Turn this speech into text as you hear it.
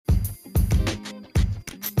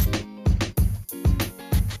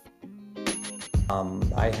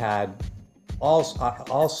I had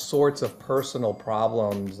all sorts of personal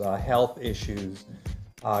problems, health issues,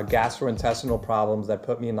 gastrointestinal problems that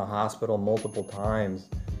put me in the hospital multiple times,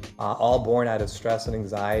 all born out of stress and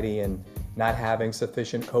anxiety and not having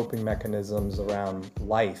sufficient coping mechanisms around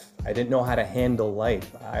life. I didn't know how to handle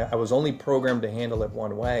life. I was only programmed to handle it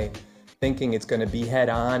one way, thinking it's going to be head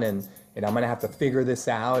on and I'm going to have to figure this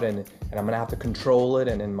out and I'm going to have to control it.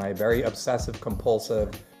 And in my very obsessive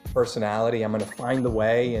compulsive personality, I'm going to find the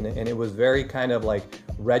way. And it was very kind of like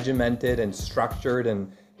regimented and structured.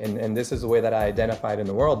 And this is the way that I identified in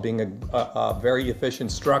the world, being a very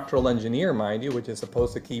efficient structural engineer, mind you, which is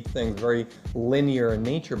supposed to keep things very linear in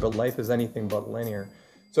nature, but life is anything but linear.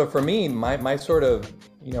 So for me, my sort of,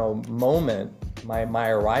 moment, my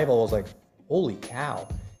arrival was like, holy cow,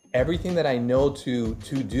 everything that I know to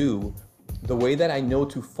do, the way that I know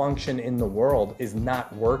to function in the world is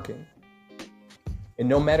not working. And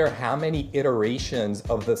no matter how many iterations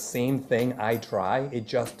of the same thing I try, it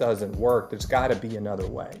just doesn't work. There's got to be another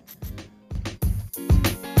way.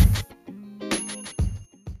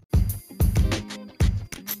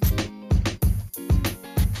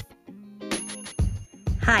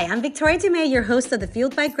 Hi, I'm Victoria Dumais, your host of the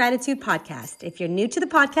Fueled by Gratitude podcast. If you're new to the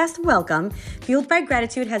podcast, welcome. Fueled by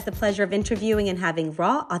Gratitude has the pleasure of interviewing and having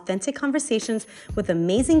raw, authentic conversations with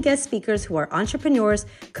amazing guest speakers who are entrepreneurs,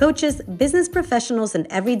 coaches, business professionals, and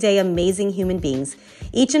everyday amazing human beings.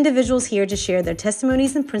 Each individual is here to share their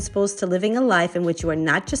testimonies and principles to living a life in which you are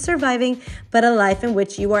not just surviving, but a life in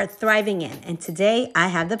which you are thriving in. And today, I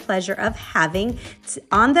have the pleasure of having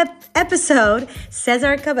on the episode,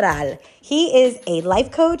 Cesar Cabral. He is a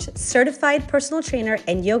life coach, certified personal trainer,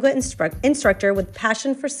 and yoga instructor with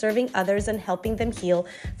passion for serving others and helping them heal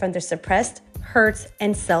from their suppressed hurts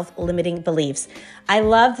and self-limiting beliefs. I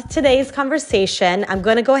loved today's conversation. I'm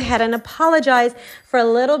going to go ahead and apologize for a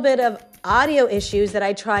little bit of audio issues that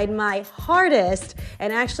I tried my hardest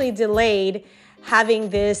and actually delayed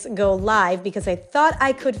having this go live because I thought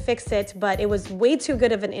I could fix it, but it was way too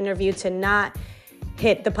good of an interview to not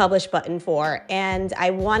hit the publish button for. And I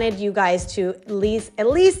wanted you guys to at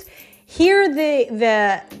least hear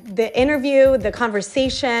the interview, the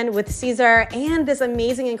conversation with Cesar, and this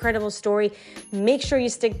amazing, incredible story. Make sure you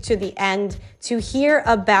stick to the end to hear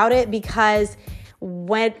about it, because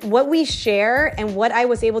what we share and what I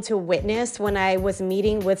was able to witness when I was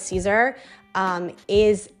meeting with Cesar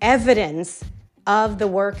is evidence of the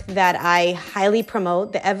work that I highly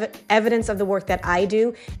promote, the evidence of the work that I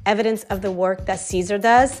do, evidence of the work that Cesar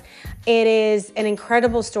does. It is an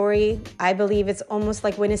incredible story. I believe it's almost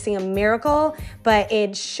like witnessing a miracle, but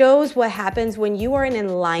it shows what happens when you are in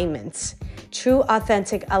alignment, true,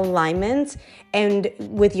 authentic alignment, and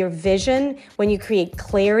with your vision, when you create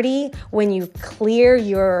clarity, when you clear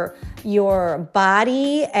your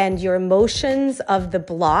body and your emotions of the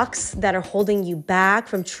blocks that are holding you back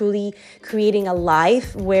from truly creating a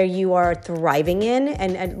life where you are thriving in,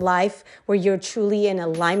 and a life where you're truly in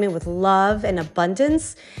alignment with love and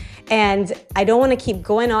abundance. And I don't want to keep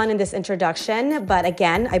going on in this introduction, but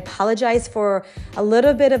again, I apologize for a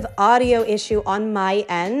little bit of audio issue on my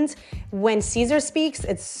end. When Cesar speaks,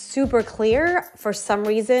 it's super clear. For some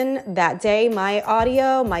reason, that day,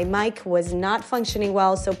 my mic was not functioning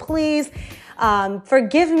well. So please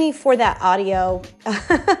forgive me for that audio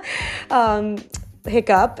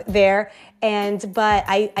hiccup there. But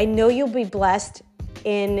I know you'll be blessed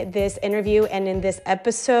in this interview and in this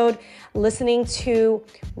episode, listening to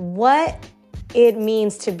what it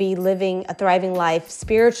means to be living a thriving life,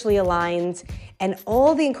 spiritually aligned, and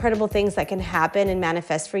all the incredible things that can happen and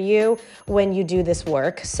manifest for you when you do this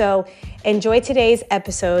work. So enjoy today's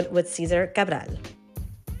episode with Cesar Cabral.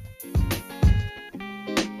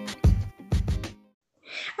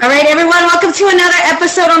 All right, everyone, welcome to another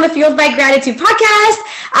episode on the Fueled by Gratitude podcast.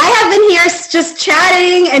 I have been here just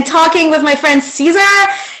chatting and talking with my friend Cesar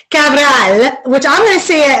Cabral, which I'm going to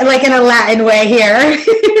say it like in a Latin way here,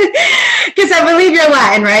 because I believe you're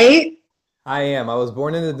Latin, right? I am. I was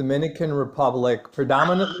born in the Dominican Republic,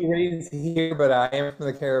 predominantly raised here, but I am from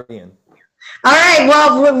the Caribbean. All right,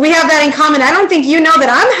 well, we have that in common. I don't think you know that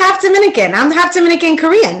I'm half Dominican. I'm half Dominican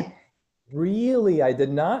Korean. Really? I did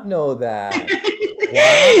not know that. Wow.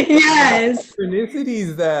 Yes.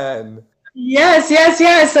 Synchronicities then. Yes.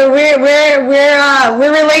 So we're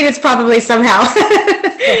related probably somehow.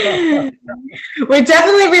 We're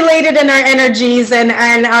definitely related in our energies and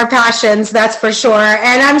our passions, that's for sure.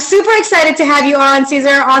 And I'm super excited to have you on,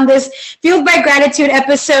 Cesar, on this Fueled by Gratitude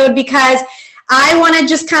episode, because I want to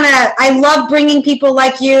just I love bringing people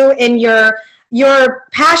like you and your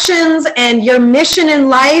passions and your mission in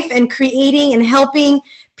life and creating and helping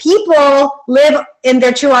people live in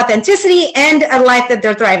their true authenticity and a life that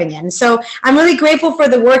they're thriving in. So I'm really grateful for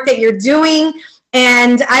the work that you're doing.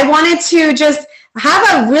 And I wanted to just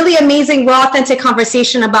have a really amazing, raw, authentic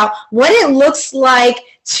conversation about what it looks like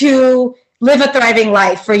to live a thriving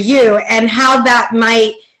life for you and how that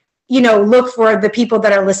might, look for the people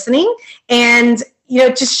that are listening. And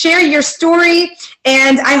just share your story.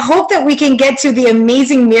 And I hope that we can get to the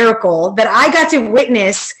amazing miracle that I got to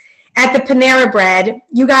witness at the Panera Bread.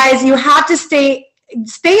 You guys, you have to stay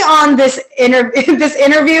on this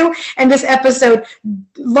interview and this episode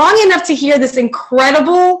long enough to hear this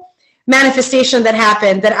incredible manifestation that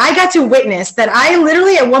happened, that I got to witness, that I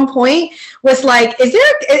literally at one point was like,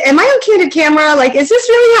 am I on candid camera? Like, is this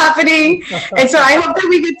really happening? And so I hope that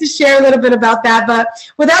we get to share a little bit about that. But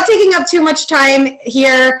without taking up too much time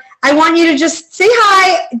here, I want you to just say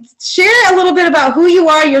hi, share a little bit about who you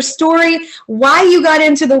are, your story, why you got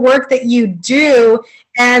into the work that you do,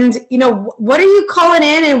 and what are you calling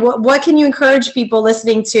in, and what can you encourage people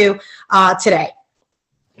listening to today?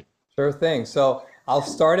 Sure thing. So I'll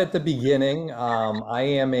start at the beginning. I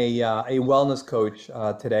am a wellness coach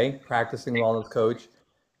today, practicing wellness coach.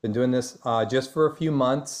 Been doing this just for a few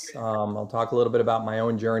months. I'll talk a little bit about my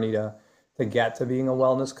own journey to get to being a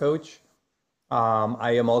wellness coach.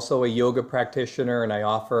 I am also a yoga practitioner, and I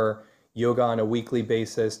offer yoga on a weekly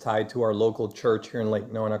basis tied to our local church here in Lake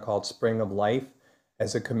Nona called Spring of Life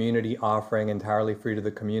as a community offering, entirely free to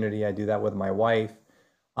the community. I do that with my wife.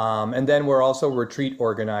 And then we're also retreat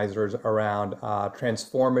organizers around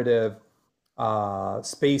transformative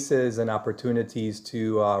spaces and opportunities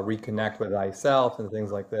to reconnect with thyself and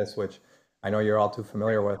things like this, which I know you're all too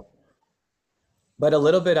familiar with. But a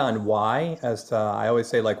little bit on why, I always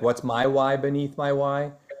say, like, what's my why beneath my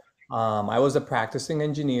why? I was a practicing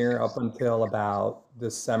engineer up until about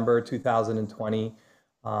December 2020.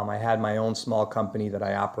 I had my own small company that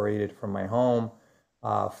I operated from my home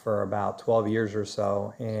for about 12 years or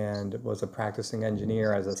so, and was a practicing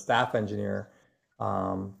engineer as a staff engineer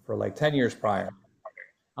for like 10 years prior.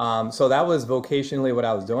 So that was vocationally what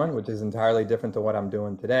I was doing, which is entirely different to what I'm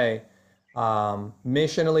doing today.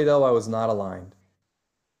 Missionally, though, I was not aligned.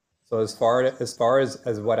 So as far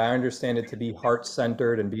as what I understand it to be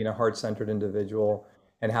heart-centered and being a heart-centered individual,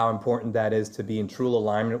 and how important that is to be in true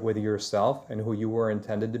alignment with yourself and who you were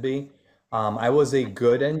intended to be. I was a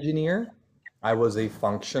good engineer. I was a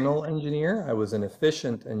functional engineer. I was an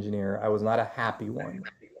efficient engineer. I was not a happy one.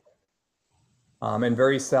 And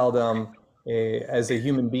very seldom, as a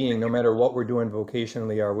human being, no matter what we're doing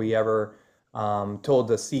vocationally, are we ever told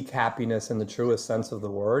to seek happiness in the truest sense of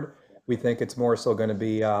the word. We think it's more so going to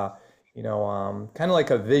be, kind of like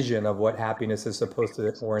a vision of what happiness is supposed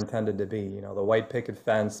to or intended to be. The white picket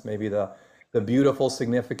fence, maybe the beautiful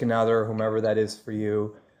significant other, whomever that is for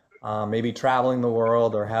you, maybe traveling the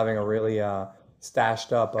world or having a really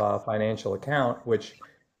stashed up financial account, which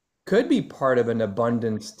could be part of an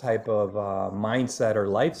abundance type of mindset or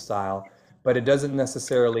lifestyle, but it doesn't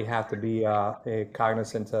necessarily have to be a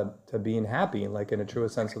cognizant to being happy, like in a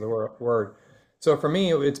truest sense of the word. So for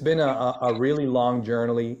me, it's been a really long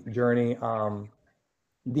journey, the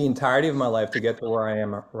entirety of my life to get to where I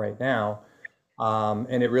am right now.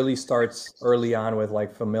 And it really starts early on with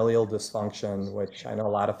like familial dysfunction, which I know a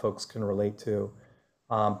lot of folks can relate to,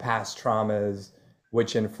 past traumas,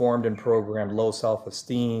 which informed and programmed low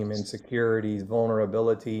self-esteem, insecurities,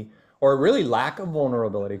 vulnerability, or really lack of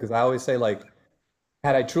vulnerability. Because I always say, like,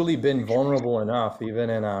 had I truly been vulnerable enough, even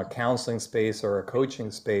in a counseling space or a coaching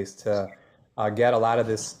space, to get a lot of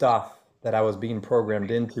this stuff that I was being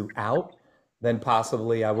programmed into out, then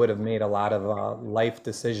possibly I would have made a lot of life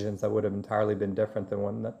decisions that would have entirely been different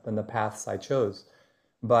than the paths I chose.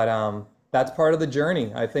 But that's part of the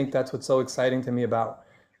journey. I think that's what's so exciting to me about,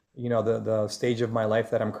 the stage of my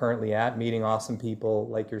life that I'm currently at, meeting awesome people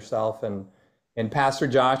like yourself and Pastor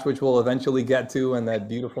Josh, which we'll eventually get to, and that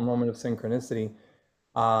beautiful moment of synchronicity.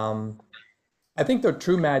 I think the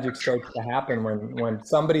true magic starts to happen when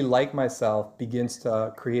somebody like myself begins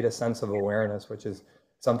to create a sense of awareness, which is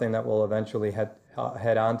something that we'll eventually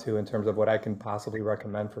head on to in terms of what I can possibly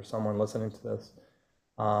recommend for someone listening to this,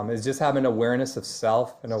 is just having awareness of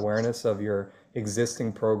self and awareness of your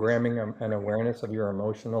existing programming and awareness of your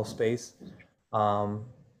emotional space.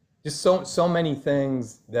 Just so many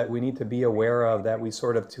things that we need to be aware of that we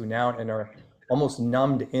sort of tune out and are almost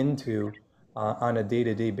numbed into on a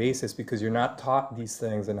day-to-day basis, because you're not taught these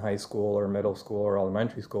things in high school or middle school or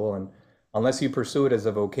elementary school. And unless you pursue it as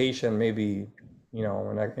a vocation, maybe,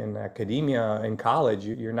 in academia, in college,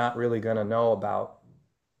 you're not really going to know about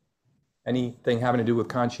anything having to do with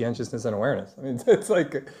conscientiousness and awareness. I mean, it's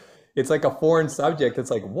like, it's like a foreign subject.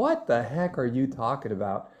 It's like, what the heck are you talking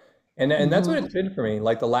about? And that's what Mhm. it's been for me.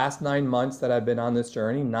 Like the last 9 months that I've been on this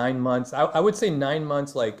journey, 9 months, I would say 9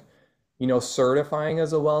 months, like, certifying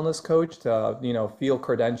as a wellness coach to, feel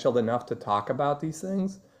credentialed enough to talk about these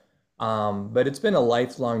things. But it's been a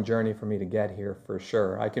lifelong journey for me to get here for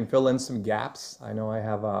sure. I can fill in some gaps. I know I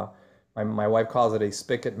have my wife calls it a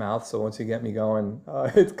spigot mouth. So once you get me going,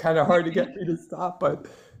 it's kind of hard to get me to stop. But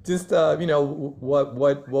just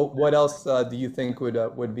what else do you think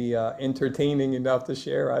would be entertaining enough to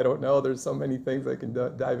share? I don't know. There's so many things I can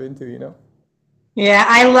dive into. Yeah,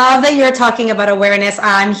 I love that you're talking about awareness.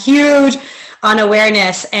 I'm huge on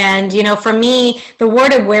awareness. And, for me, the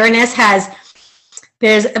word awareness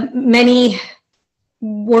there's many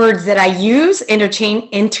words that I use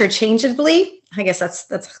interchangeably. I guess that's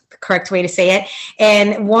the correct way to say it.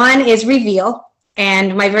 And one is reveal.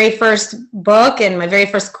 And my very first book and my very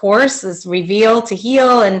first course is Reveal to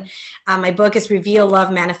Heal. And my book is Reveal,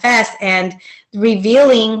 Love, Manifest. And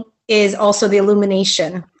revealing is also the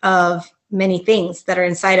illumination of many things that are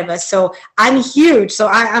inside of us. So I'm huge. So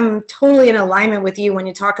I'm totally in alignment with you when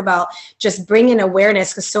you talk about just bringing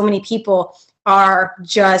awareness, because so many people are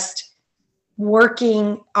just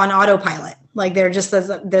working on autopilot. Like they're just,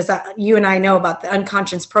 there's that, you and I know about the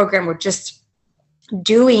unconscious program. We're just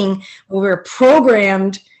doing what we're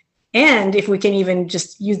programmed. And if we can even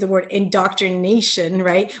just use the word indoctrination,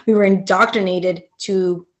 right? We were indoctrinated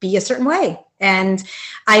to be a certain way. And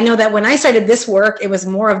I know that when I started this work, it was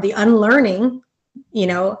more of the unlearning,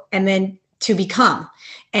 and then to become.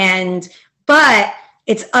 But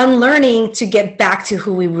it's unlearning to get back to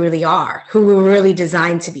who we really are, who we were really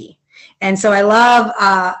designed to be. And so I love,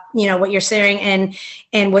 what you're sharing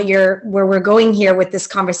and where we're going here with this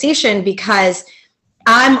conversation, because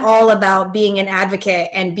I'm all about being an advocate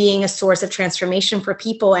and being a source of transformation for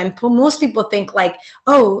people. And most people think like,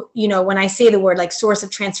 oh, when I say the word like source of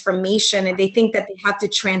transformation, and they think that they have to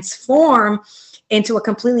transform into a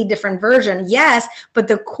completely different version. Yes, but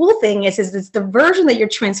the cool thing is it's the version that you're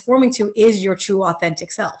transforming to is your true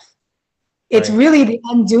authentic self. It's Right. really the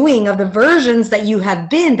undoing of the versions that you have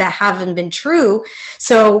been that haven't been true.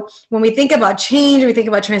 So when we think about change, we think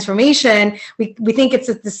about transformation, we think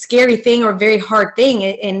it's the scary thing or very hard thing.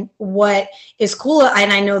 And what is cool,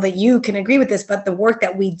 and I know that you can agree with this, but the work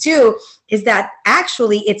that we do is that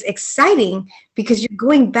actually it's exciting because you're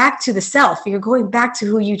going back to the self. You're going back to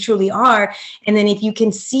who you truly are. And then if you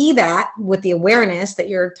can see that with the awareness that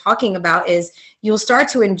you're talking about, is you'll start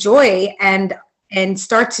to enjoy and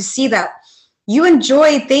start to see that you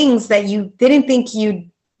enjoy things that you didn't think you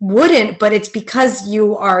wouldn't, but it's because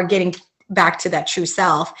you are getting back to that true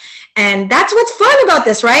self. And that's what's fun about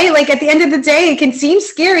this, right? Like at the end of the day, it can seem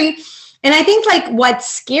scary. And I think like what's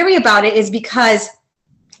scary about it is because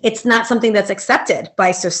it's not something that's accepted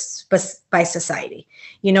by society.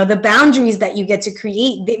 The boundaries that you get to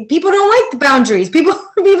create, people don't like the boundaries. People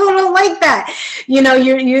don't like that.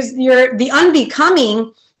 You're the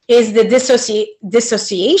unbecoming is the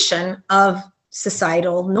dissociation of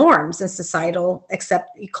societal norms and societal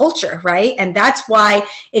culture, right? And that's why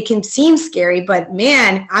it can seem scary, but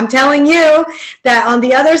man, I'm telling you that on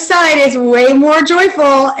the other side is way more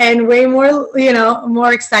joyful and way more,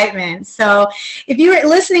 more excitement. So if you're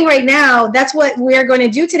listening right now, that's what we're going to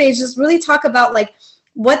do today, is just really talk about like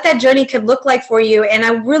what that journey could look like for you. And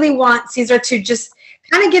I really want Cesar to just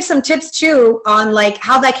kind of give some tips too on like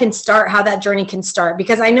how that can start, how that journey can start,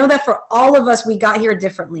 because I know that for all of us, we got here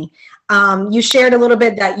differently. You shared a little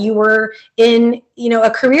bit that you were in,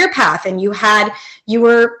 a career path, and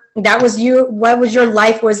what was your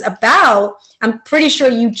life was about. I'm pretty sure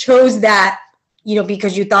you chose that,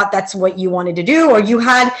 because you thought that's what you wanted to do, or you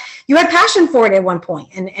had passion for it at one point,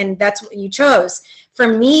 and that's what you chose. For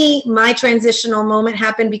me, my transitional moment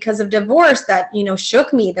happened because of divorce that,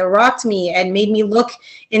 shook me, that rocked me, and made me look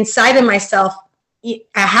inside of myself. I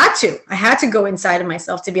had to go inside of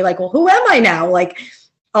myself to be like, well, who am I now? Like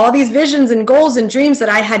all these visions and goals and dreams that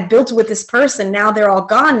I had built with this person, now they're all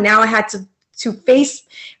gone. Now I had to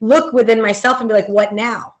look within myself and be like, what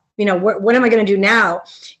now? What am I going to do now?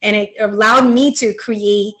 And it allowed me to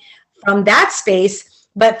create from that space,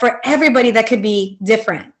 but for everybody that could be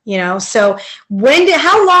different, So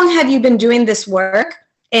how long have you been doing this work,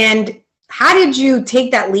 and how did you take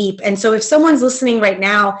that leap? And so if someone's listening right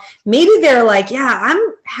now, maybe they're like, yeah, I'm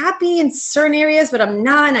happy in certain areas, but I'm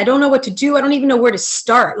not, and I don't know what to do. I don't even know where to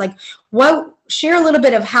start. Like, share a little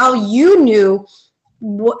bit of how you knew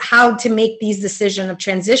how to make these decisions of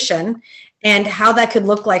transition and how that could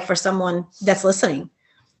look like for someone that's listening.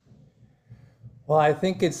 Well, I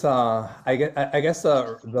think it's I guess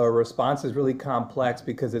the response is really complex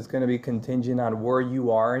because it's going to be contingent on where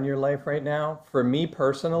you are in your life right now. For me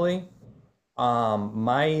personally,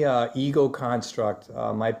 my ego construct,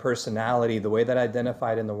 my personality, the way that I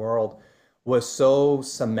identified in the world was so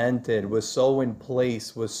cemented, was so in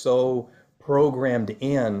place, was so programmed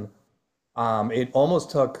in. It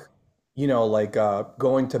almost took, like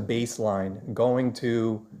going to baseline, going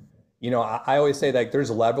to, I always say like there's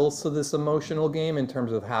levels to this emotional game in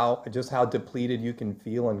terms of how depleted you can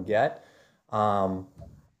feel and get. Um,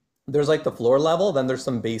 there's like the floor level, then there's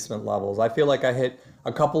some basement levels. I feel like I hit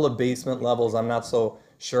a couple of basement levels. I'm not so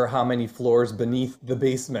sure how many floors beneath the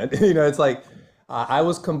basement. It's like I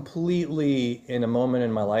was completely in a moment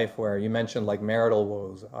in my life where you mentioned like marital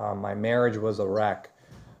woes. My marriage was a wreck.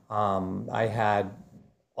 I had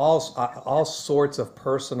all sorts of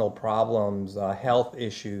personal problems, health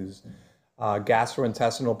issues,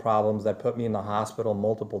 gastrointestinal problems that put me in the hospital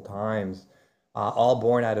multiple times, all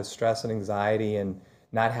born out of stress and anxiety and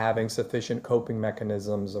not having sufficient coping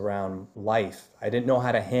mechanisms around life. I didn't know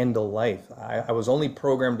how to handle life. I was only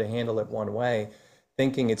programmed to handle it one way,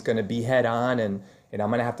 thinking it's going to be head on and I'm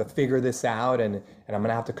going to have to figure this out and I'm going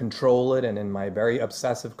to have to control it. And in my very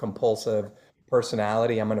obsessive compulsive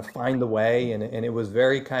personality, I'm going to find the way. And it was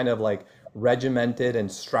very kind of like regimented and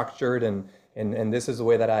structured. And this is the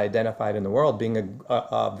way that I identified in the world, being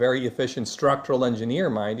a very efficient structural engineer,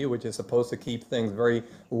 mind you, which is supposed to keep things very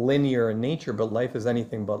linear in nature, but life is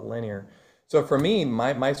anything but linear. So for me,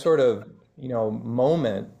 my sort of,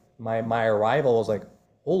 moment, my arrival was like,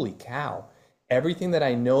 holy cow, everything that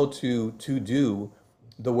I know to do,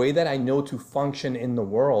 the way that I know to function in the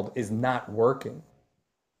world is not working.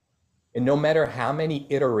 And no matter how many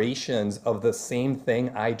iterations of the same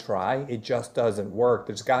thing I try, it just doesn't work.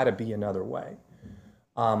 There's got to be another way.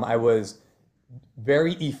 I was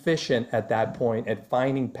very efficient at that point at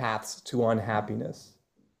finding paths to unhappiness.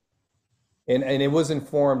 And it was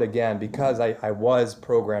informed again because I was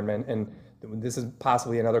programmed, and this is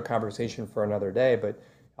possibly another conversation for another day, but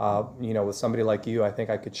with somebody like you, I think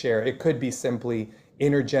I could share. It could be simply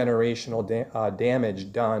intergenerational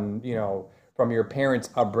damage done, from your parents'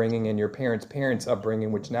 upbringing and your parents' parents'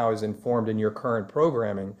 upbringing, which now is informed in your current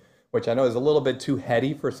programming, which I know is a little bit too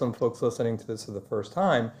heady for some folks listening to this for the first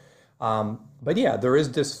time. But yeah, there is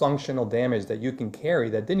dysfunctional damage that you can carry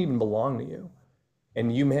that didn't even belong to you.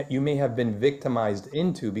 And you may have been victimized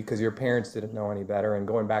into because your parents didn't know any better. And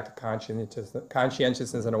going back to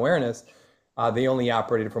conscientiousness and awareness, they only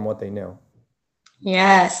operated from what they knew.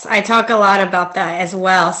 Yes, I talk a lot about that as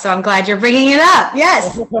well. So I'm glad you're bringing it up.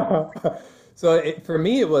 Yes. So for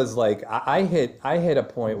me, it was like I hit a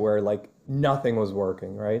point where like nothing was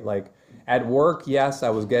working, right? Like at work, yes,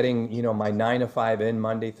 I was getting, my 9 to 5 in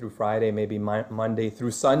Monday through Friday, maybe Monday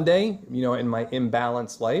through Sunday, in my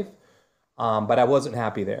imbalanced life. But I wasn't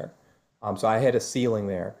happy there. So I had a ceiling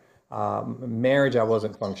there. Marriage, I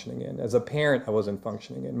wasn't functioning in. As a parent, I wasn't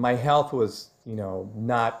functioning in. My health was,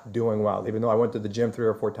 not doing well, even though I went to the gym 3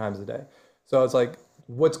 or 4 times a day. So it's like,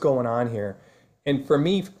 what's going on here? And for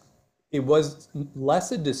me, it was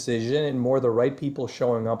less a decision and more the right people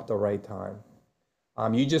showing up at the right time.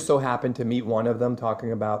 You just so happened to meet one of them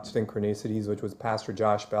talking about synchronicities, which was Pastor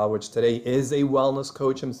Josh Bell, which today is a wellness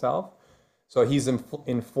coach himself. So he's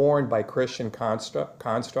informed by Christian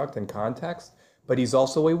construct and context, but he's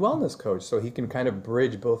also a wellness coach. So he can kind of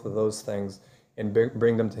bridge both of those things and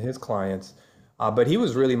bring them to his clients. But he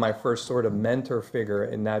was really my first sort of mentor figure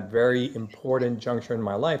in that very important juncture in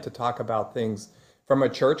my life to talk about things from a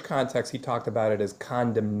church context. He talked about it as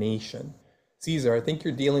condemnation. Caesar, I think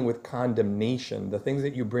you're dealing with condemnation. The things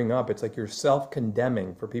that you bring up, it's like you're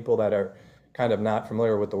self-condemning. For people that are kind of not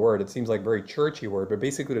familiar with the word, it seems like a very churchy word, but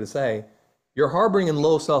basically to say, you're harboring in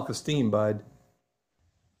low self-esteem, bud.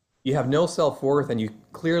 You have no self-worth and you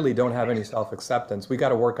clearly don't have any self-acceptance. We got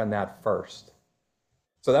to work on that first.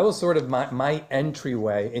 So that was sort of my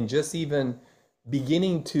entryway in just even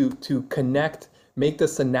beginning to connect, make the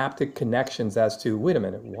synaptic connections as to, wait a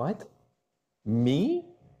minute, what? Me?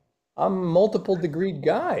 I'm a multiple degree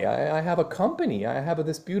guy. I have a company. I have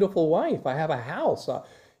this beautiful wife. I have a house. I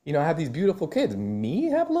have these beautiful kids. Me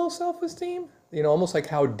have low self-esteem? Almost like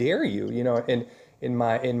how dare you? In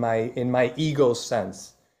my ego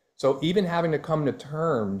sense. So even having to come to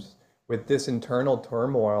terms with this internal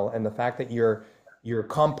turmoil and the fact that you're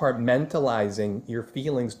compartmentalizing your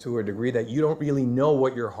feelings to a degree that you don't really know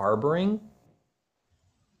what you're harboring,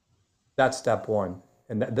 that's step one.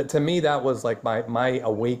 And to me, that was like my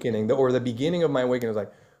awakening, or the beginning of my awakening. Was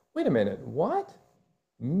like, wait a minute, what?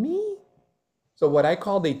 Me? So what I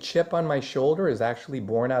called a chip on my shoulder is actually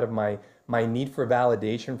born out of my need for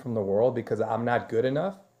validation from the world because I'm not good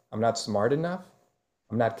enough, I'm not smart enough,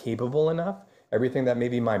 I'm not capable enough. Everything that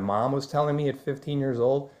maybe my mom was telling me at 15 years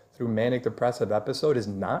old through manic depressive episode is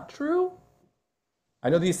not true. I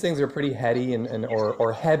know these things are pretty heady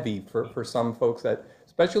or heavy for some folks that,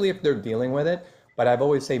 especially if they're dealing with it. But I've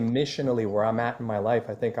always say missionally where I'm at in my life,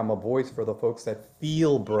 I think I'm a voice for the folks that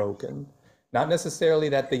feel broken. Not necessarily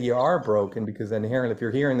that they are broken, because inherently, if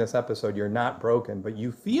you're hearing this episode, you're not broken, but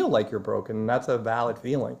you feel like you're broken, and that's a valid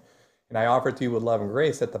feeling. And I offer to you with love and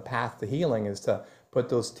grace that the path to healing is to put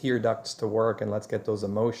those tear ducts to work and let's get those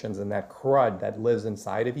emotions and that crud that lives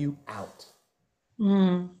inside of you out.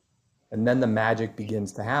 Mm. And then the magic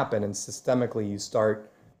begins to happen, and systemically you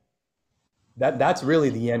start. That's really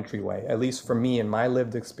the entryway, at least for me in my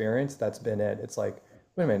lived experience. That's been it. It's like,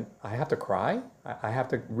 wait a minute, I have to cry? I have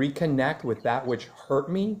to reconnect with that which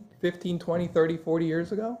hurt me 15, 20, 30, 40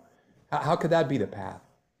 years ago? How could that be the path?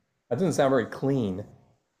 That doesn't sound very clean.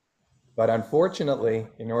 But unfortunately,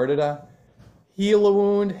 in order to heal a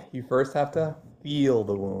wound, you first have to feel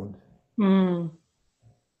the wound. Mm.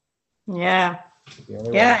 Yeah. Yeah,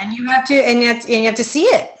 way. And you have to, and you have to see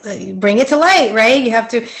it, bring it to light, right? You have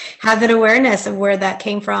to have that awareness of where that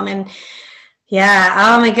came from. And yeah,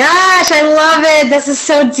 oh my gosh, I love it. This is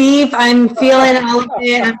so deep. I'm feeling all of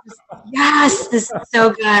it. I'm just, yes, this is so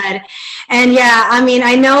good. And yeah, I mean,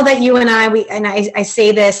 I know that you and I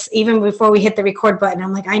say this even before we hit the record button.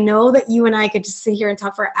 I'm like, I know that you and I could just sit here and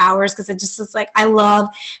talk for hours, because it just is like, I love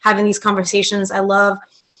having these conversations. I love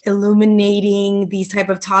illuminating these type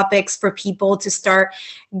of topics for people to start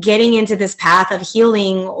getting into this path of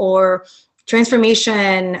healing or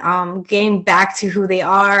transformation, getting back to who they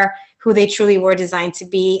are, who they truly were designed to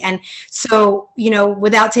be. And so,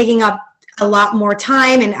 without taking up a lot more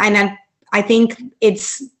time, and I think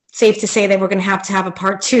it's safe to say that we're going to have a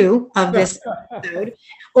part 2 of this episode,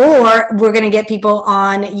 or we're going to get people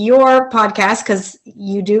on your podcast, because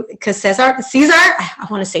Cesar, I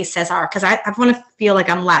want to say Cesar, because I want to feel like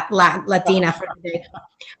I'm Latina for the day.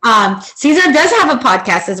 Cesar does have a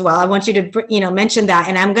podcast as well. I want you to, mention that.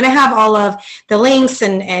 And I'm going to have all of the links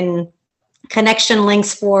and connection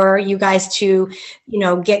links for you guys to,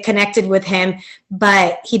 get connected with him.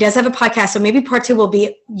 But he does have a podcast. So maybe part 2 will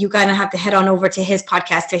be, you're going to have to head on over to his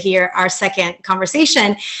podcast to hear our second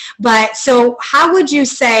conversation. But so how would you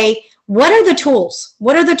say, what are the tools?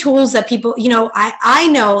 What are the tools that people, I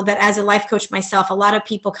know that as a life coach myself, a lot of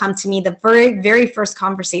people come to me, the very, very first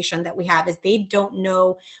conversation that we have is they don't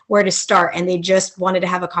know where to start. And they just wanted to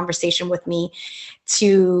have a conversation with me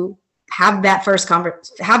to have that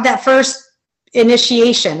first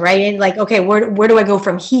initiation, right? And like, okay, where do I go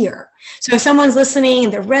from here? So if someone's listening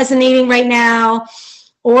and they're resonating right now,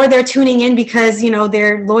 or they're tuning in because,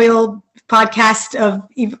 they're loyal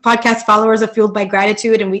podcast followers of Fueled by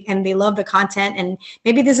Gratitude, and they love the content, and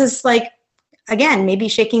maybe this is like, again, maybe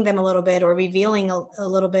shaking them a little bit or revealing a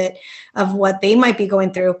little bit of what they might be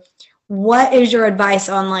going through. What is your advice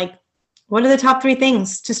on, like, what are the top 3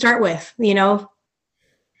 things to start with,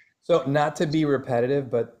 So not to be repetitive,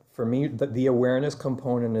 but for me, the awareness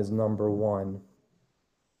component is number 1.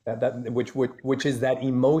 Which is that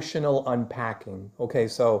emotional unpacking. Okay,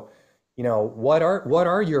 so what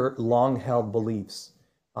are your long held beliefs?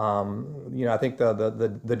 I think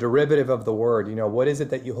the derivative of the word. What is it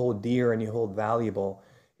that you hold dear and you hold valuable?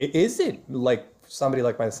 Is it like somebody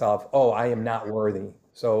like myself? Oh, I am not worthy.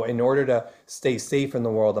 So in order to stay safe in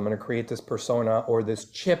the world, I'm going to create this persona or this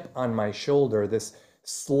chip on my shoulder, this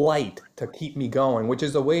slight to keep me going, which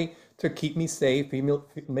is a way to keep me safe,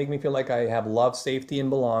 make me feel like I have love, safety, and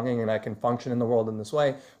belonging, and I can function in the world in this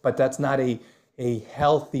way. But that's not a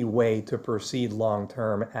healthy way to proceed long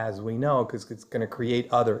term, as we know, because it's going to create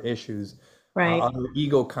other issues, right? Other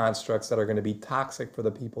ego constructs that are going to be toxic for the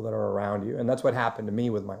people that are around you. And that's what happened to me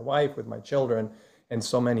with my wife, with my children, and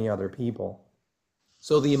so many other people.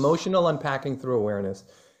 So the emotional unpacking through awareness,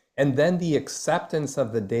 and then the acceptance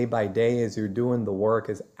of the day by day as you're doing the work,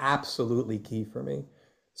 is absolutely key for me.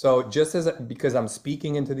 So because I'm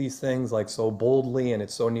speaking into these things like so boldly and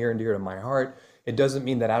it's so near and dear to my heart, it doesn't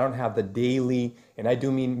mean that I don't have the daily, and I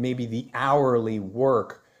do mean maybe the hourly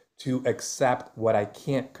work to accept what I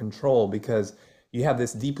can't control, because you have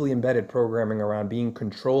this deeply embedded programming around being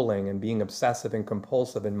controlling and being obsessive and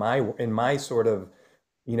compulsive in my sort of,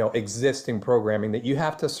 existing programming that you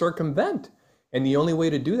have to circumvent. And the only way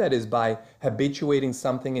to do that is by habituating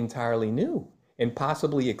something entirely new. And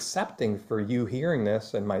possibly accepting, for you hearing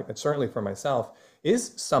this, and certainly for myself,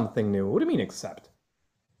 is something new. What do you mean accept?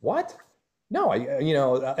 What? No,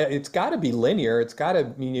 it's got to be linear. It's got to,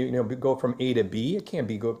 go from A to B. It can't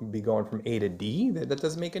be going from A to D. That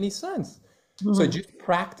doesn't make any sense. So Mhm. just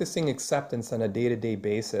practicing acceptance on a day-to-day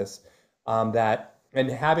basis, and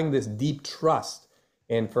having this deep trust.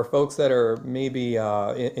 And for folks that are maybe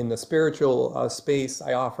in the spiritual space,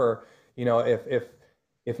 I offer,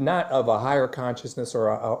 if not of a higher consciousness or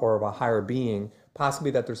of a higher being,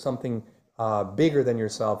 possibly that there's something bigger than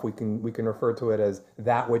yourself. We can refer to it as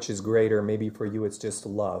that which is greater. Maybe for you, it's just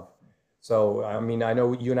love. So, I mean, I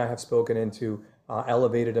know you and I have spoken into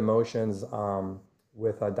elevated emotions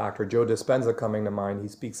with Dr. Joe Dispenza coming to mind. He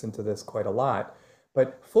speaks into this quite a lot.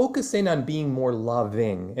 But focus in on being more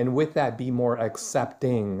loving, and with that, be more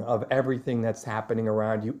accepting of everything that's happening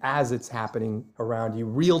around you as it's happening around you,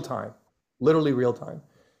 real time, literally real time.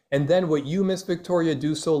 And then what you, Miss Victoria,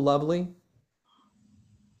 do so lovely,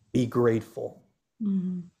 be grateful.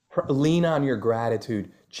 Mhm. Lean on your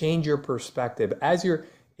gratitude, change your perspective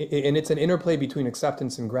and it's an interplay between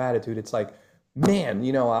acceptance and gratitude. It's like, man,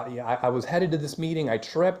 I was headed to this meeting, I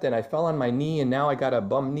tripped and I fell on my knee, and now I got a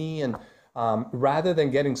bum knee. And rather than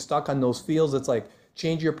getting stuck on those feels, it's like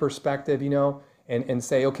change your perspective, and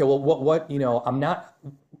say, okay, well, I'm not,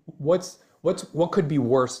 what could be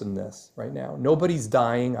worse than this right now? Nobody's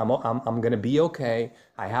dying. I'm going to be okay.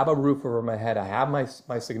 I have a roof over my head. I have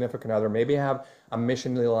my significant other. Maybe I'm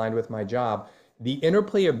missionally aligned with my job. The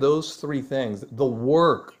interplay of those three things, the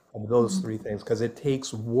work of those three things, because it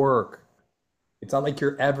takes work. It's not like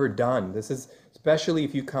you're ever done. This is, especially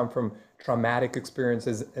if you come from traumatic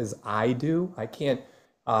experiences as I do. I can't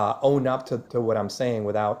own up to what I'm saying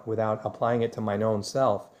without applying it to my own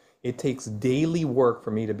self. It takes daily work for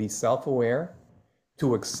me to be self-aware,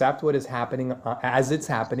 to accept what is happening as it's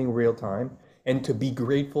happening real time, and to be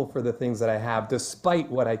grateful for the things that I have, despite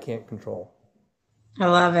what I can't control. I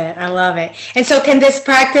love it. I love it. And so can this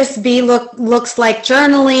practice be looks like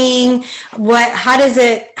journaling? Is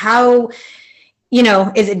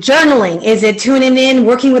it journaling? Is it tuning in,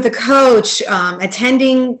 working with a coach,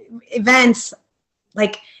 attending events?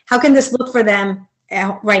 Like, how can this look for them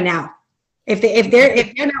right now? If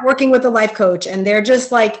they're not working with a life coach and they're just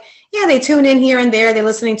like, yeah, they tune in here and there, they're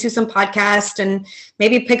listening to some podcast and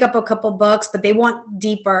maybe pick up a couple books, but they want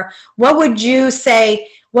deeper. What would you say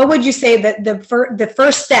that the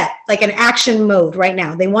first step, like an action mode right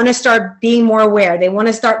now? They want to start being more aware. They want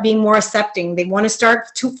to start being more accepting. They want to start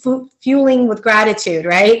fueling with gratitude,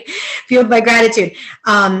 right? Fueled by gratitude.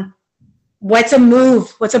 What's a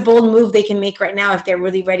bold move they can make right now if they're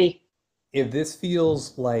really ready? If this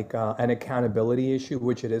feels like an accountability issue,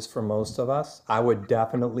 which it is for most of us, I would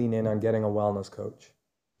definitely lean in on getting a wellness coach.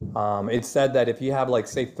 It's said that if you have, like,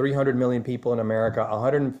 say, 300 million people in America,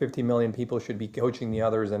 150 million people should be coaching the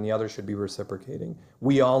others, and the others should be reciprocating.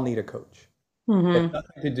 We all need a coach. It's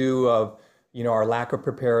nothing to do of, our lack of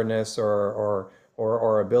preparedness or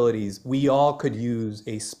abilities. We all could use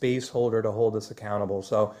a space holder to hold us accountable.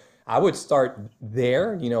 So I would start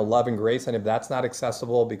there, love and grace. And if that's not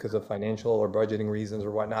accessible because of financial or budgeting reasons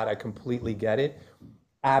or whatnot, I completely get it.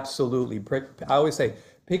 Absolutely. I always say,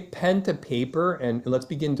 pick pen to paper and let's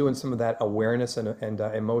begin doing some of that awareness and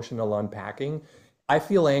emotional unpacking. I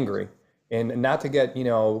feel angry, and not to get,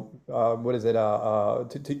 what is it,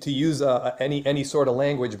 to use any sort of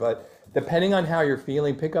language, but depending on how you're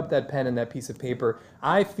feeling, pick up that pen and that piece of paper.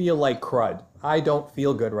 I feel like crud. I don't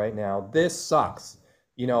feel good right now. This sucks.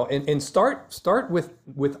 And start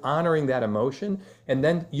with honoring that emotion, and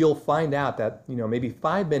then you'll find out that, maybe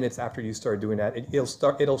 5 minutes after you start doing that,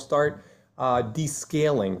 it'll start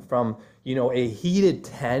descaling from, a heated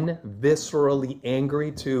 10, viscerally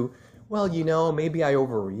angry, to, well, maybe I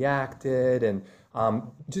overreacted. And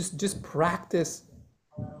just practice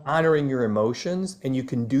honoring your emotions, and you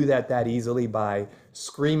can do that easily by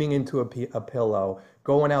screaming into a pillow,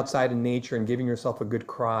 going outside in nature and giving yourself a good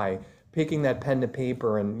cry, picking that pen to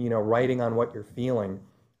paper and, writing on what you're feeling,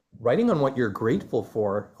 writing on what you're grateful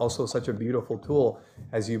for. Also such a beautiful tool,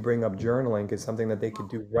 as you bring up journaling, is something that they could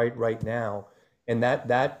do right now. And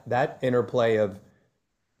that interplay of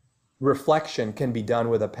reflection can be done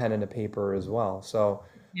with a pen and a paper as well. So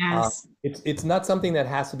Yes. it's not something that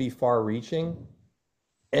has to be far reaching.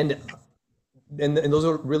 And those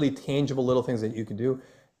are really tangible little things that you can do.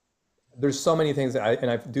 There's so many things that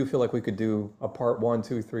I do feel like we could do a part 1,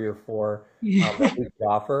 2, 3, or 4 that we could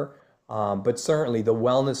offer. But certainly the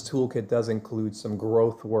wellness toolkit does include some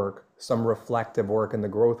growth work, some reflective work, and the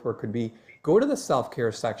growth work could be, go to the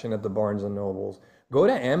self-care section at the Barnes and Nobles, go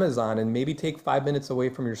to Amazon and maybe take 5 minutes away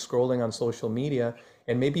from your scrolling on social media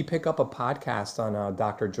and maybe pick up a podcast on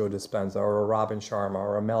Dr. Joe Dispenza or a Robin Sharma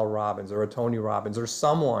or a Mel Robbins or a Tony Robbins or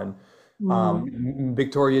someone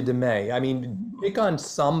Victoria DeMay. I mean, pick on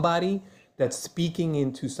somebody that's speaking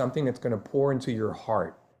into something that's going to pour into your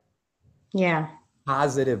heart, Yeah.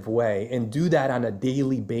 positive way, and do that on a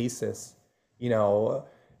daily basis. You know,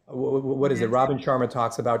 what is it? Robin Sharma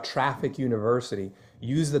talks about traffic university.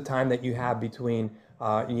 Use the time that you have between,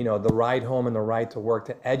 the ride home and the ride to work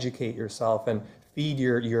to educate yourself and feed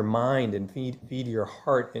your mind and feed your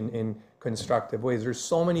heart in constructive ways. There's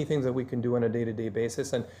so many things that we can do on a day-to-day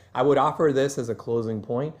basis, and I would offer this as a closing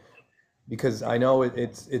point because I know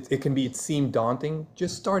it seem daunting.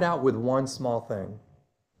 Just start out with one small thing,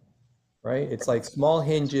 right? It's like small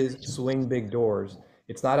hinges swing big doors.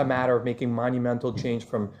 It's not a matter of making monumental change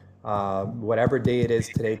from whatever day it is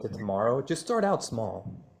today to tomorrow. Just start out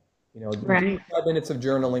small. Do Right. 5 minutes of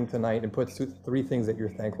journaling tonight and put three things that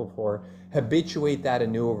you're thankful for. Habituate that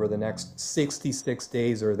anew over the next 66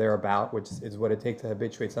 days or thereabout, which is what it takes to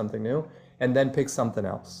habituate something new, and then pick something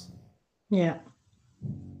else. Yeah.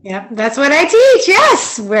 Yeah, that's what I teach.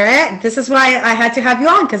 Yes, this is why I had to have you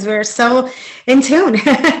on because we're so in tune.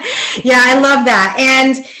 Yeah, I love that.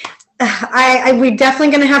 And we're definitely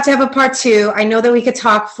going to have a part two. I know that we could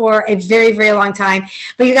talk for a very, very long time,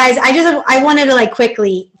 but you guys, I wanted to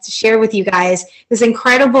quickly share with you guys this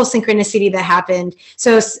incredible synchronicity that happened.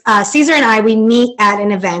 So Cesar and we meet at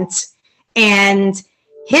an event, and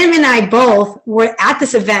him and I both were at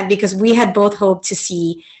this event because we had both hoped to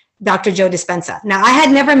see Dr. Joe Dispenza. Now, I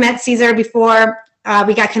had never met Cesar before.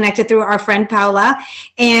 We got connected through our friend Paula,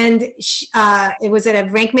 and it was at a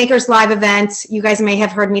Rank Makers Live event. You guys may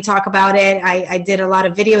have heard me talk about it. I did a lot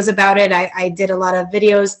of videos about it. I did a lot of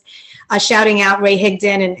videos shouting out Ray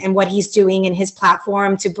Higdon and what he's doing in his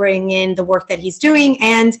platform to bring in the work that he's doing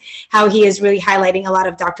and how he is really highlighting a lot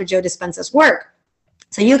of Dr. Joe Dispenza's work.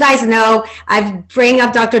 So you guys know I bring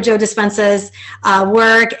up Dr. Joe Dispenza's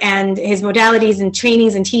work and his modalities and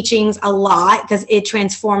trainings and teachings a lot because it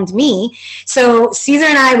transformed me. So Cesar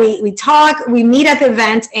and we talk, we meet at the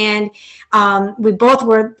event, and we both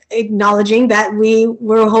were acknowledging that we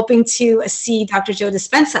were hoping to see Dr. Joe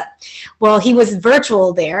Dispenza. Well, he was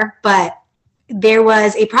virtual there, but there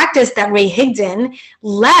was a practice that Ray Higdon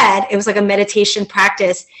led. It was like a meditation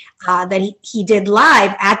practice that he did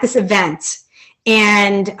live at this event.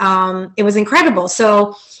 And it was incredible.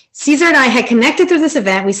 So Cesar and I had connected through this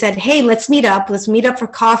event. We said, hey, let's meet up for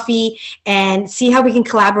coffee and see how we can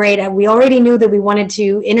collaborate. And we already knew that we wanted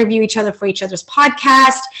to interview each other for each other's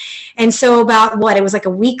podcast. And so about it was like a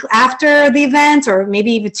week after the event, or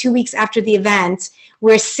maybe even 2 weeks after the event,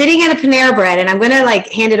 we're sitting at a Panera Bread, and I'm going to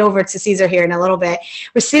hand it over to Cesar here in a little bit.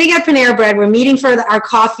 We're sitting at Panera Bread. We're meeting for our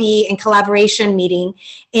coffee and collaboration meeting.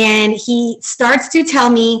 And he starts to tell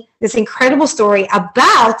me this incredible story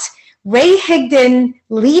about Ray Higdon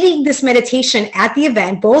leading this meditation at the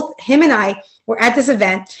event. Both him and I were at this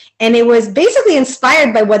event, and it was basically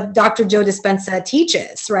inspired by what Dr. Joe Dispenza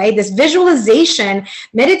teaches, right? This visualization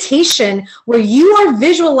meditation where you are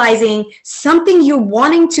visualizing something you're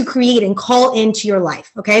wanting to create and call into your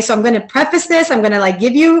life. Okay, so I'm going to preface this. I'm going to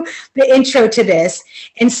give you the intro to this.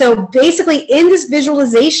 And so basically in this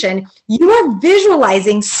visualization, you are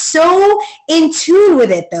visualizing so in tune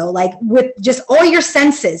with it though, with just all your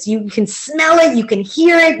senses. You can smell it, you can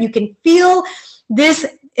hear it, you can feel this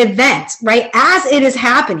event, right, as it is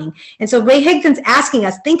happening. And so Ray Higdon's asking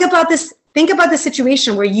us, think about this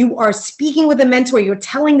situation where you are speaking with a mentor, you're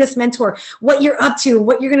telling this mentor what you're up to,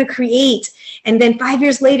 what you're going to create. And then 5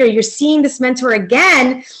 years later, you're seeing this mentor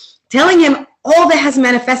again, telling him all that has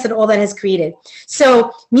manifested, all that has created.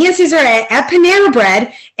 So me and Cesar are at Panera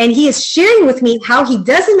Bread, and he is sharing with me how he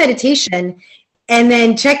does the meditation. And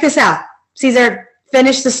then check this out. Cesar,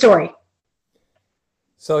 finish the story.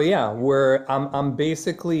 So yeah, I'm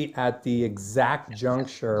basically at the exact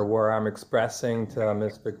juncture where I'm expressing to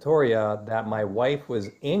Miss Victoria that my wife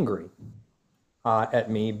was angry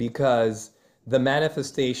at me because the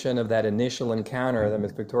manifestation of that initial encounter that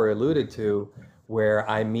Miss Victoria alluded to, where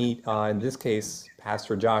I meet, in this case,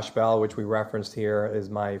 Pastor Josh Bell, which we referenced here,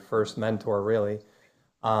 is my first mentor, really.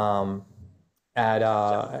 It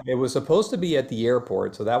was supposed to be at the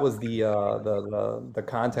airport, so that was the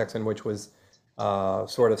context in which was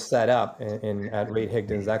sort of set up at Ray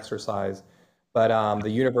Higdon's exercise. But the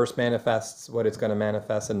universe manifests what it's going to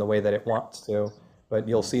manifest in the way that it wants to. But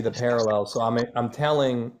you'll see the parallel. So I'm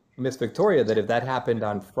telling Miss Victoria that if that happened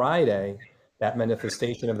on Friday, that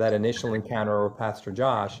manifestation of that initial encounter with Pastor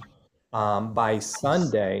Josh, by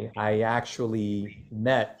Sunday, I actually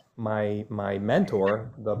met my mentor,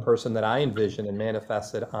 the person that I envisioned and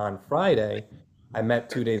manifested on Friday. I met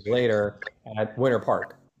 2 days later at Winter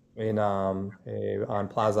Park on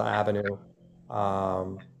Plaza Avenue,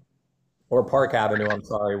 or Park Avenue, I'm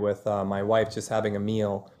sorry, with my wife, just having a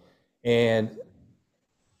meal, and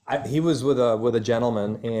he was with a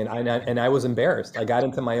gentleman, and I was embarrassed. I got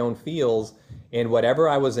into my own feels, and whatever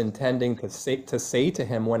I was intending to say to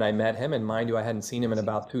him when I met him, and mind you, I hadn't seen him in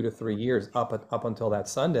about 2 to 3 years up until that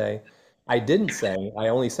Sunday, I didn't say. I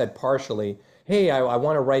only said partially, "Hey, I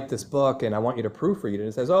want to write this book, and I want you to proofread it." And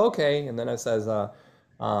he says, "Oh, okay." And then I says, "Go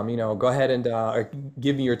ahead and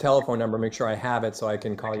give me your telephone number. Make sure I have it so I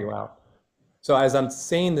can call you out." So as I'm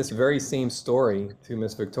saying this very same story to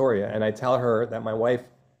Miss Victoria, and I tell her that my wife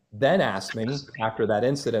then asked me after that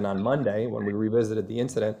incident on Monday, when we revisited the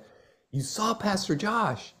incident, "You saw Pastor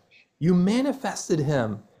Josh, you manifested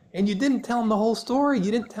him, and you didn't tell him the whole story.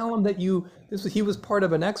 You didn't tell him that he was part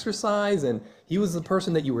of an exercise, and he was the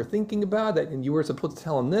person that you were thinking about, and you were supposed to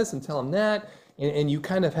tell him this and tell him that, and you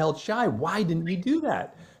kind of held shy. Why didn't you do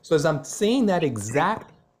that?" So as I'm saying that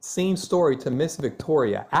exact same story to Miss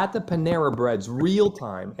Victoria at the Panera Breads real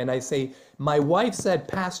time, and I say, my wife said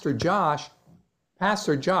Pastor Josh,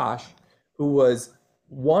 who was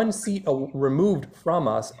one seat removed from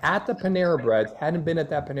us at the Panera Breads, hadn't been at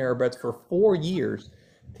that Panera Breads for 4 years,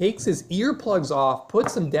 takes his earplugs off,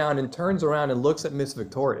 puts them down, and turns around and looks at Miss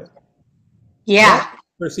Victoria. Yeah. Then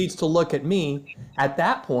proceeds to look at me. At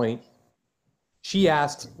that point, she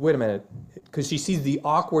asked, "Wait a minute," because she sees the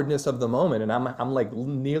awkwardness of the moment, and I'm like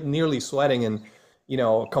nearly sweating and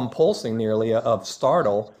compulsing nearly of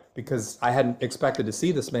startle because I hadn't expected to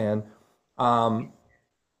see this man.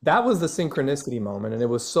 That was the synchronicity moment, and it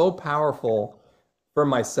was so powerful for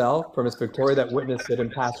myself, for Miss Victoria that witnessed it,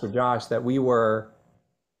 and Pastor Josh, that we were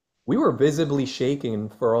visibly shaking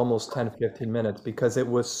for almost 10, 15 minutes because it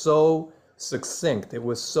was so succinct, it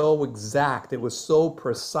was so exact, it was so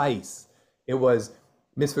precise. It was,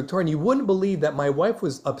 Miss Victoria, and you wouldn't believe that my wife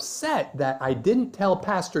was upset that I didn't tell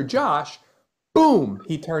Pastor Josh. Boom,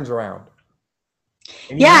 he turns around.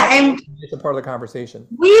 And it's a part of the conversation.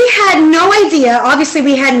 We had no idea. Obviously,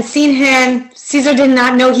 we hadn't seen him. Caesar did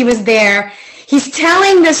not know he was there. He's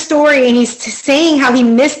telling the story, and he's saying how he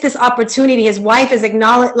missed this opportunity. His wife is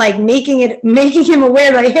making him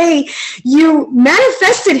aware, like, "Hey, you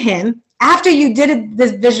manifested him after you did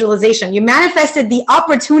this visualization. You manifested the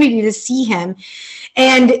opportunity to see him,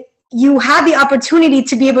 and you had the opportunity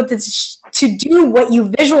to be able to do what you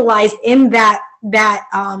visualized in that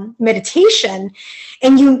meditation,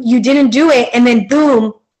 and you didn't do it. And then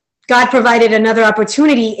boom, God provided another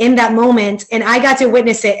opportunity in that moment, and I got to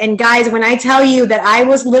witness it. And guys, when I tell you that I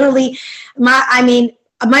was literally, my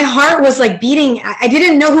heart was like beating. I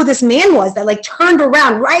didn't know who this man was that like turned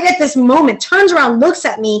around right at this moment, turns around, looks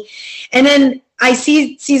at me, and then I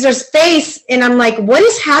see Caesar's face, and I'm like, what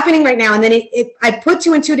is happening right now? And then I put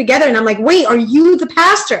 2 and 2 together, and I'm like, wait, are you the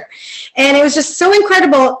pastor? And it was just so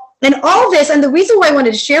incredible. And all this, and the reason why I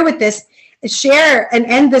wanted to share and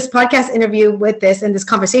end this podcast interview with this, and this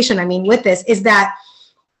conversation, with this, is that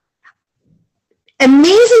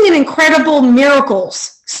amazing and incredible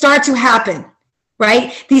miracles start to happen,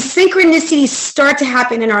 right? These synchronicities start to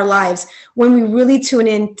happen in our lives when we really tune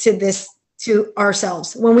into this, to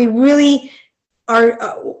ourselves, when we really are,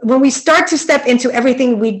 when we start to step into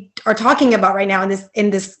everything we are talking about right now in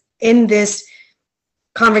this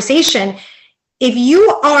conversation. If you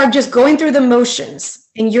are just going through the motions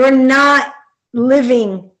and you're not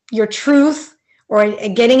living your truth or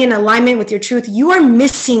getting in alignment with your truth, you are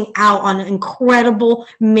missing out on incredible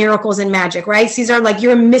miracles and magic, right? Caesar, like,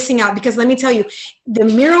 you're missing out, because let me tell you, the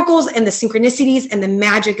miracles and the synchronicities and the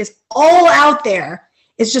magic is all out there.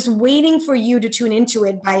 It's just waiting for you to tune into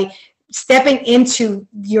it by stepping into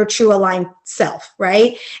your true aligned self,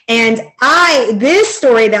 right? And this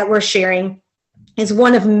story that we're sharing is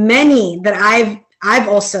one of many that I've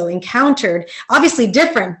also encountered, obviously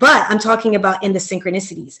different, but I'm talking about in the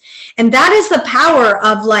synchronicities. And that is the power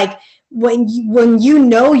of, like, when you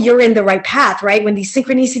know you're in the right path, right? When these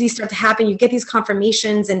synchronicities start to happen, you get these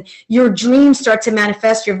confirmations, and your dreams start to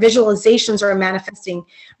manifest, your visualizations are manifesting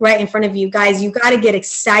right in front of you. Guys, you got to get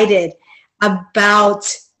excited about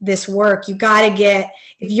this work. You got to get,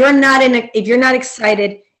 if you're not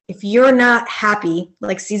excited, if you're not happy,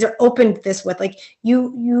 like Caesar opened this with, like,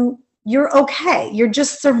 you're okay. You're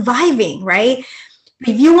just surviving, right?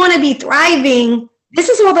 If you want to be thriving, this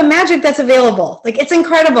is all the magic that's available. Like, it's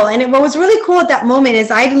incredible. And what was really cool at that moment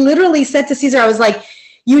is I literally said to Caesar, I was like,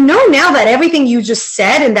 now that everything you just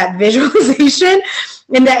said in that visualization,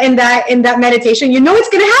 in that meditation, it's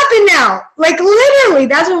going to happen now. Like, literally,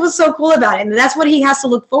 that's what was so cool about it. And that's what he has to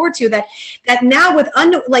look forward to, that now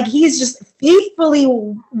he's just faithfully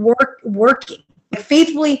working,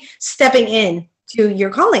 faithfully stepping in your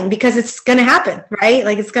calling, because it's going to happen, right?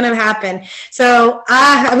 Like, it's going to happen. So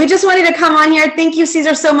we just wanted to come on here. Thank you,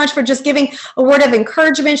 Cesar, so much for just giving a word of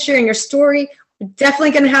encouragement, sharing your story. We're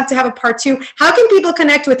definitely going to have a part 2. How can people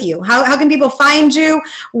connect with you? How can people find you?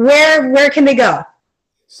 Where can they go?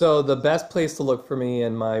 So the best place to look for me,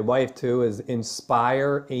 and my wife too, is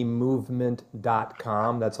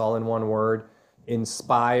inspireamovement.com. That's all in one word,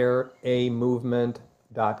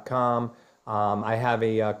 inspireamovement.com. I have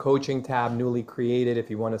a coaching tab newly created if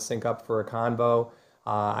you want to sync up for a convo.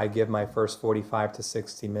 I give my first 45 to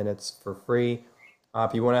 60 minutes for free.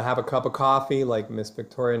 If you want to have a cup of coffee like Miss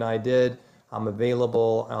Victoria and I did, I'm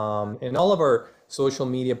available. And all of our social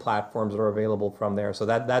media platforms are available from there. So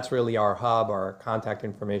that's really our hub. Our contact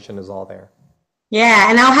information is all there. Yeah,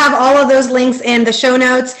 and I'll have all of those links in the show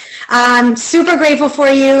notes. I'm super grateful for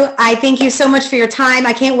you. I thank you so much for your time.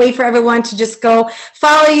 I can't wait for everyone to just go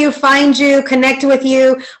follow you, find you, connect with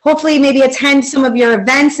you, hopefully maybe attend some of your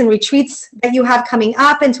events and retreats that you have coming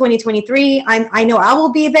up in 2023. I know I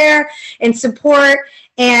will be there in support,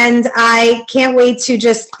 and I can't wait to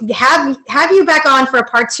just have you back on for a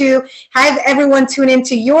part 2. Have everyone tune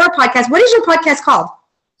into your podcast. What is your podcast called?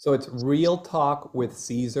 So it's Real Talk with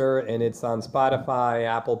Cesar, and it's on Spotify,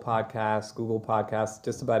 Apple Podcasts, Google Podcasts,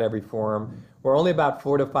 just about every forum. We're only about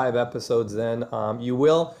 4 to 5 episodes in. You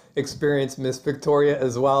will experience Miss Victoria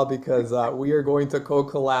as well, because we are going to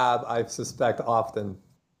co-collab, I suspect, often.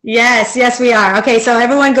 Yes, we are. Okay, so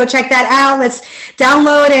everyone go check that out. Let's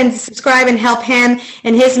download and subscribe and help him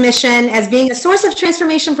in his mission as being a source of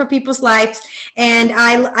transformation for people's lives. And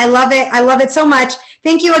I love it. I love it so much.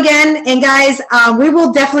 Thank you again. And guys, we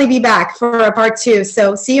will definitely be back for a part 2.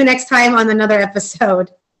 So see you next time on another episode.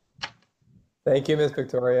 Thank you, Miss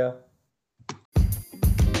Victoria.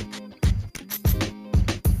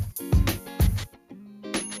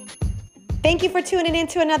 Thank you for tuning in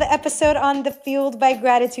to another episode on the Fueled by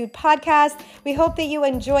Gratitude podcast. We hope that you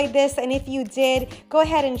enjoyed this. And if you did, go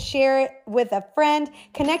ahead and share it with a friend.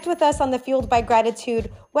 Connect with us on the Fueled by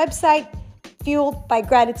Gratitude website,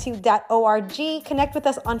 fueledbygratitude.org. Connect with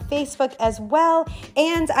us on Facebook as well.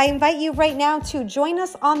 And I invite you right now to join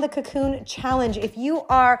us on the Cocoon Challenge. If you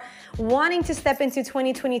are wanting to step into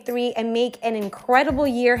 2023 and make an incredible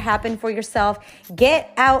year happen for yourself,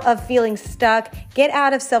 get out of feeling stuck, get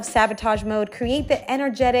out of self-sabotage mode, create the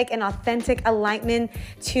energetic and authentic alignment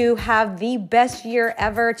to have the best year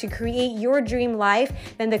ever, to create your dream life,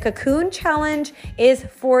 then the Cocoon Challenge is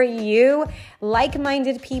for you.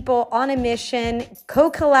 Like-minded people on a mission,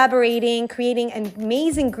 co-collaborating, creating an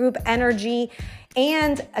amazing group energy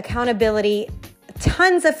and accountability.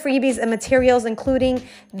 Tons of freebies and materials, including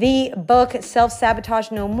the book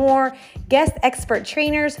Self-Sabotage No More, guest expert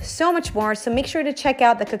trainers, so much more. So make sure to check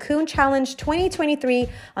out the Cocoon Challenge 2023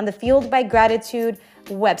 on the Fueled by Gratitude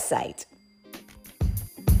website.